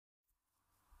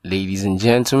Ladies and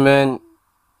gentlemen,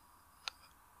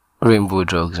 Rainbow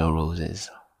Drugs and Roses.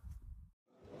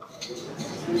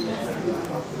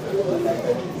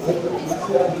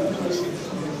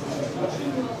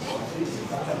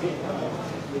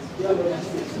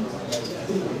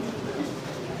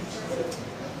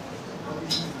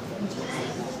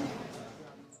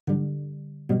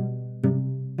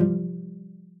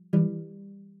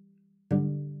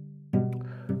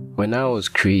 When I was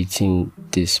creating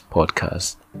this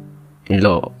podcast, a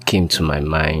lot came to my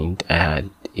mind. I had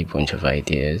a bunch of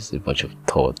ideas, a bunch of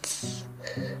thoughts,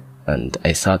 and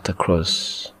I sat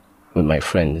across with my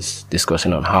friends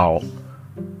discussing on how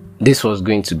this was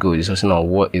going to go, discussing on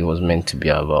what it was meant to be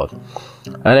about.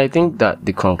 And I think that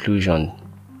the conclusion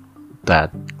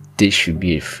that this should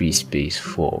be a free space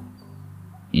for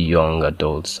young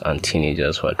adults and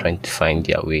teenagers who are trying to find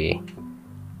their way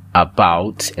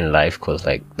about in life, because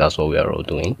that's what we are all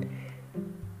doing.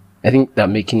 I think that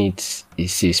making it a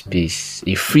safe space,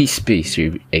 a free space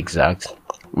to be exact,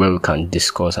 where we can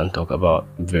discuss and talk about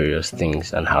various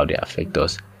things and how they affect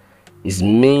us, is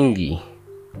mainly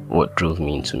what drove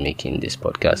me into making this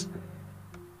podcast.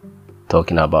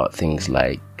 Talking about things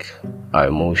like our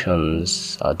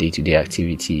emotions, our day-to-day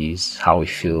activities, how we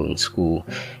feel in school.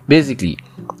 Basically,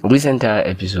 this entire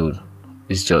episode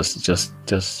is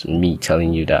just me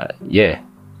telling you that, this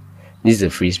is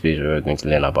a free space where we're going to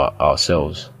learn about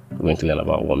ourselves. We're going to learn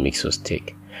about what makes us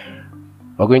tick.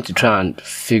 We're going to try and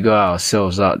figure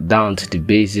ourselves out down to the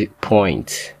basic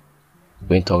point. We're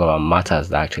going to talk about matters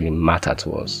that actually matter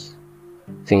to us.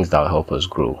 Things that will help us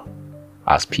grow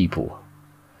as people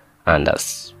and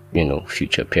as,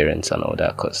 future parents and all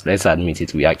that. Because let's admit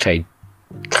it, we actually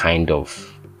kind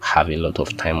of have a lot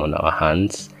of time on our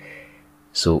hands.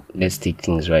 So let's take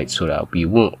things right so that we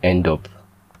won't end up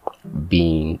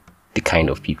being the kind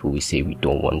of people we say we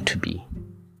don't want to be.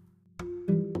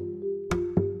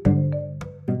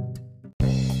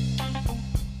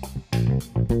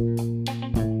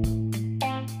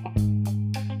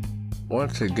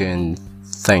 Once again,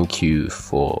 thank you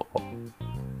for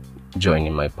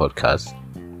joining my podcast.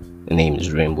 The name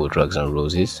is Rainbow Drugs and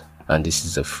Roses, and this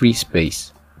is a free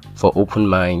space for open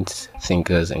minds,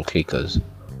 thinkers and clickers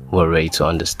who are ready to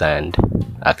understand,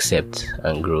 accept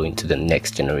and grow into the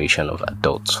next generation of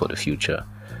adults for the future.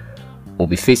 We'll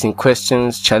be facing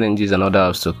questions, challenges and other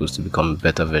obstacles to become a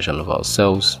better version of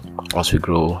ourselves as we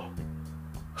grow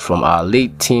from our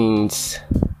late teens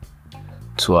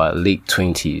to our late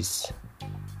 20s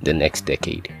the next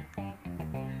decade.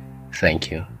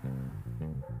 Thank you.